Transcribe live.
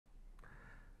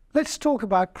Let's talk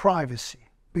about privacy,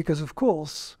 because of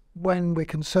course, when we're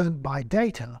concerned by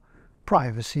data,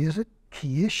 privacy is a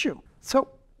key issue. So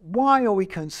why are we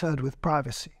concerned with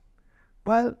privacy?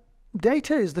 Well,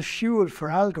 data is the fuel for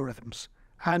algorithms,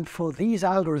 and for these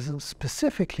algorithms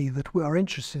specifically that we are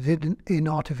interested in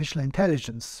artificial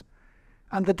intelligence.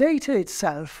 And the data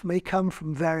itself may come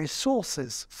from various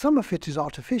sources. Some of it is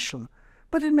artificial,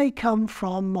 but it may come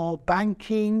from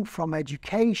banking, from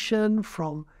education,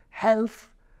 from health.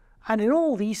 And in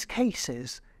all these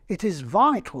cases, it is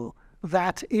vital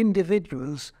that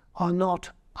individuals are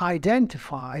not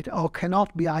identified or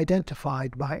cannot be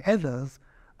identified by others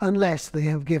unless they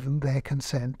have given their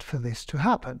consent for this to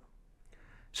happen.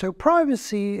 So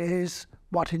privacy is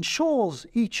what ensures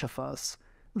each of us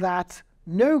that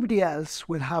nobody else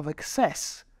will have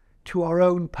access to our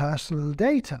own personal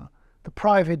data, the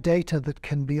private data that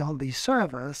can be on these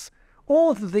servers,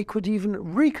 or that they could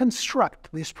even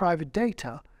reconstruct this private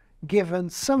data given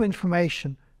some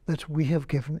information that we have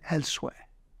given elsewhere.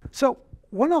 So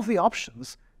one of the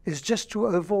options is just to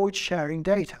avoid sharing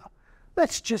data.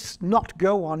 Let's just not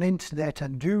go on internet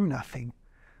and do nothing.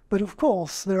 But of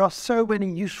course, there are so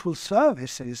many useful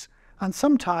services, and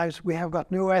sometimes we have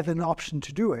got no other option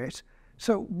to do it.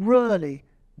 So really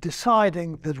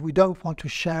deciding that we don't want to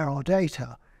share our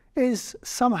data is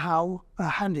somehow a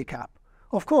handicap.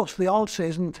 Of course, the answer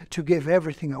isn't to give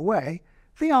everything away.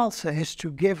 The answer is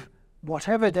to give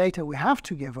whatever data we have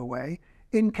to give away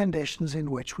in conditions in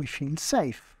which we feel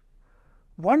safe.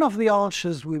 One of the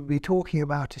answers we'll be talking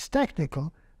about is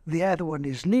technical, the other one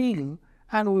is legal,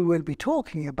 and we will be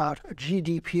talking about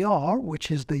GDPR, which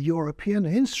is the European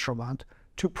instrument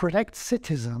to protect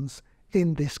citizens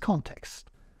in this context.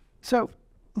 So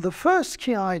the first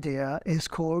key idea is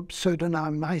called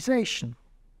pseudonymization.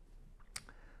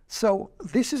 So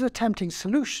this is a tempting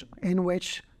solution in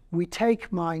which we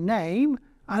take my name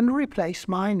and replace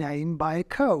my name by a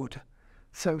code.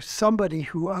 So somebody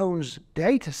who owns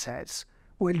data sets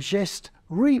will just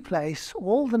replace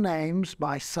all the names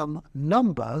by some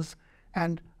numbers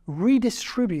and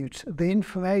redistribute the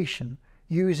information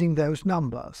using those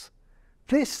numbers.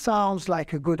 This sounds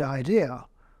like a good idea,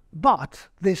 but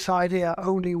this idea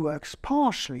only works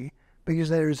partially because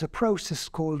there is a process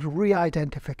called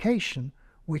re-identification,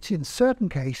 which in certain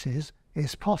cases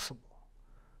is possible.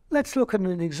 Let's look at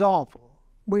an example.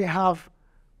 We have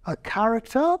a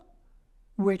character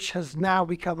which has now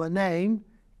become a name.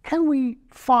 Can we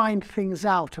find things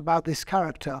out about this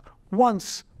character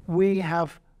once we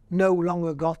have no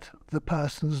longer got the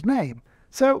person's name?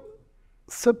 So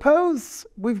suppose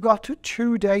we've got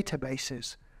two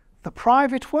databases. The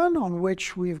private one, on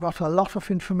which we've got a lot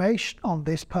of information on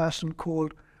this person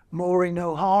called Maureen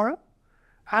O'Hara.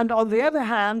 And on the other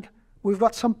hand, we've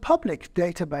got some public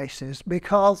databases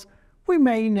because we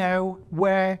may know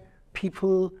where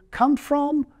people come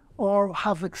from or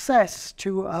have access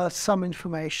to some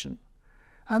information.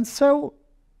 And so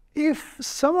if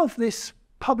some of this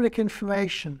public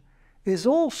information is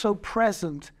also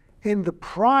present in the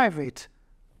private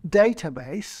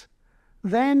database,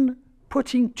 then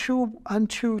putting two and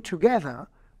two together,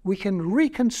 we can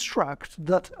reconstruct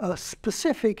that a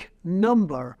specific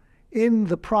number in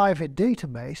the private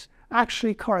database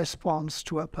actually corresponds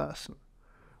to a person.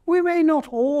 We may not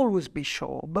always be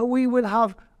sure, but we will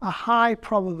have a high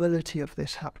probability of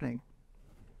this happening.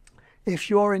 If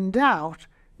you're in doubt,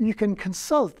 you can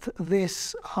consult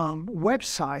this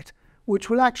website, which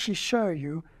will actually show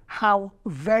you how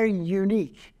very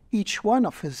unique each one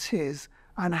of us is,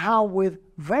 and how with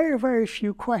very, very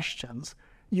few questions,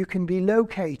 you can be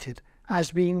located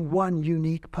as being one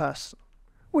unique person,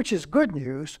 which is good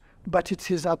news, but it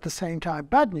is at the same time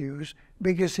bad news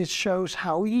because it shows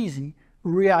how easy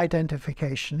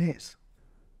re-identification is.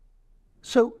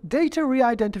 So data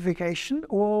re-identification,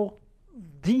 or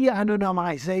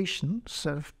de-anonymization,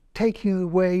 sort of taking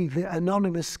away the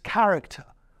anonymous character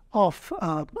of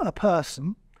a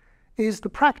person, is the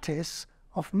practice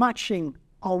of matching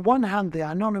on one hand the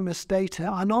anonymous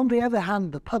data and on the other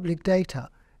hand the public data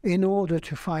in order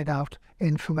to find out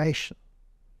information.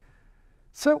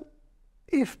 So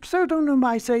if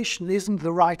pseudonymization isn't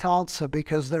the right answer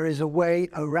because there is a way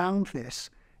around this,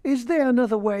 is there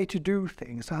another way to do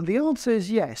things? And the answer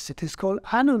is yes. It is called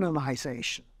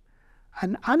anonymization.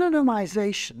 And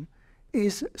anonymization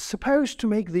is supposed to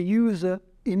make the user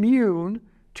immune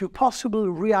to possible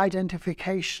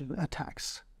re-identification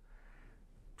attacks.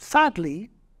 Sadly,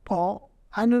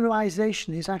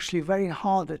 anonymization is actually very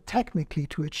hard technically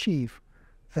to achieve.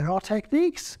 There are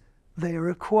techniques, they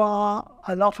require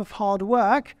a lot of hard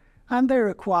work, and they're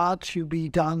required to be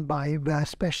done by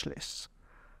specialists.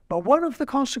 But one of the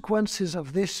consequences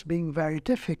of this being very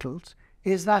difficult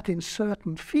is that in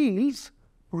certain fields,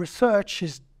 research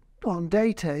on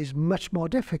data is much more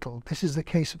difficult. This is the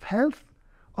case of health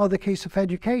or the case of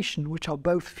education, which are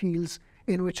both fields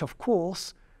in which, of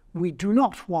course, we do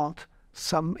not want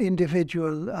some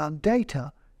individual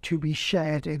data to be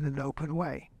shared in an open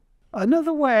way.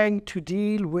 Another way to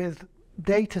deal with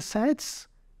data sets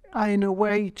in a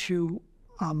way to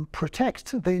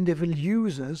protect the individual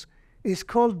users is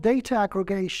called data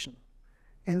aggregation.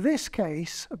 In this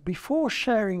case, before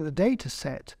sharing the data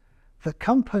set, the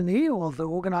company or the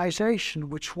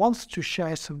organization which wants to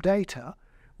share some data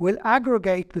will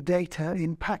aggregate the data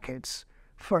in packets.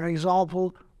 For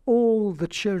example, all the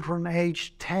children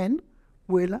aged 10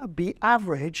 will be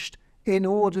averaged in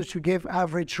order to give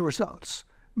average results,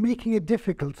 making it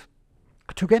difficult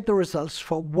to get the results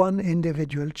for one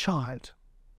individual child.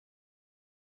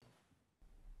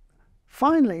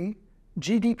 Finally,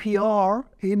 GDPR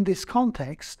in this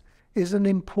context is an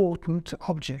important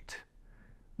object.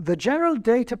 The General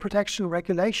Data Protection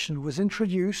Regulation was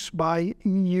introduced by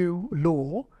EU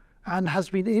law and has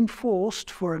been enforced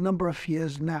for a number of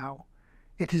years now.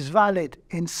 It is valid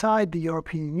inside the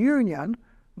European Union,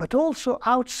 but also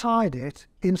outside it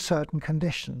in certain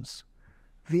conditions.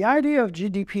 The idea of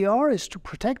GDPR is to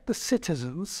protect the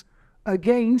citizens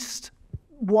against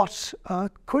what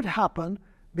could happen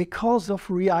because of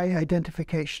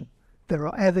re-identification. There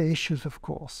are other issues, of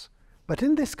course. But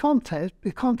in this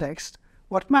context,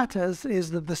 what matters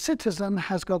is that the citizen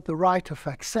has got the right of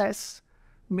access,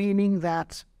 meaning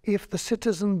that if the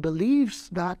citizen believes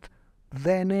that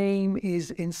their name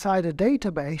is inside a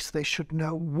database, they should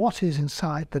know what is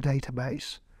inside the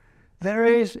database. There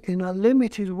is, in a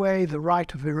limited way, the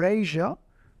right of erasure,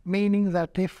 meaning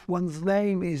that if one's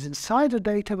name is inside a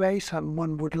database and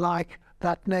one would like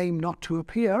that name not to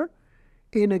appear,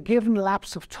 in a given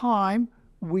lapse of time,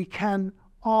 we can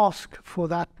ask for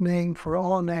that name, for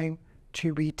our name,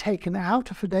 to be taken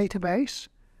out of a database.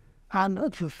 And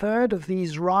the third of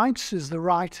these rights is the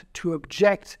right to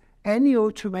object any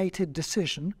automated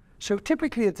decision, so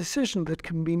typically a decision that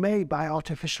can be made by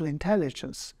artificial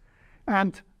intelligence,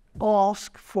 and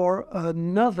ask for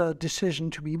another decision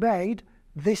to be made,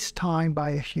 this time by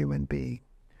a human being.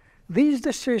 These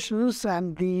decisions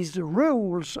and these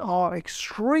rules are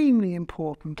extremely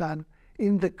important, and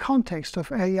in the context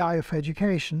of AI of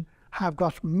education have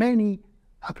got many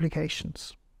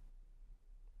applications.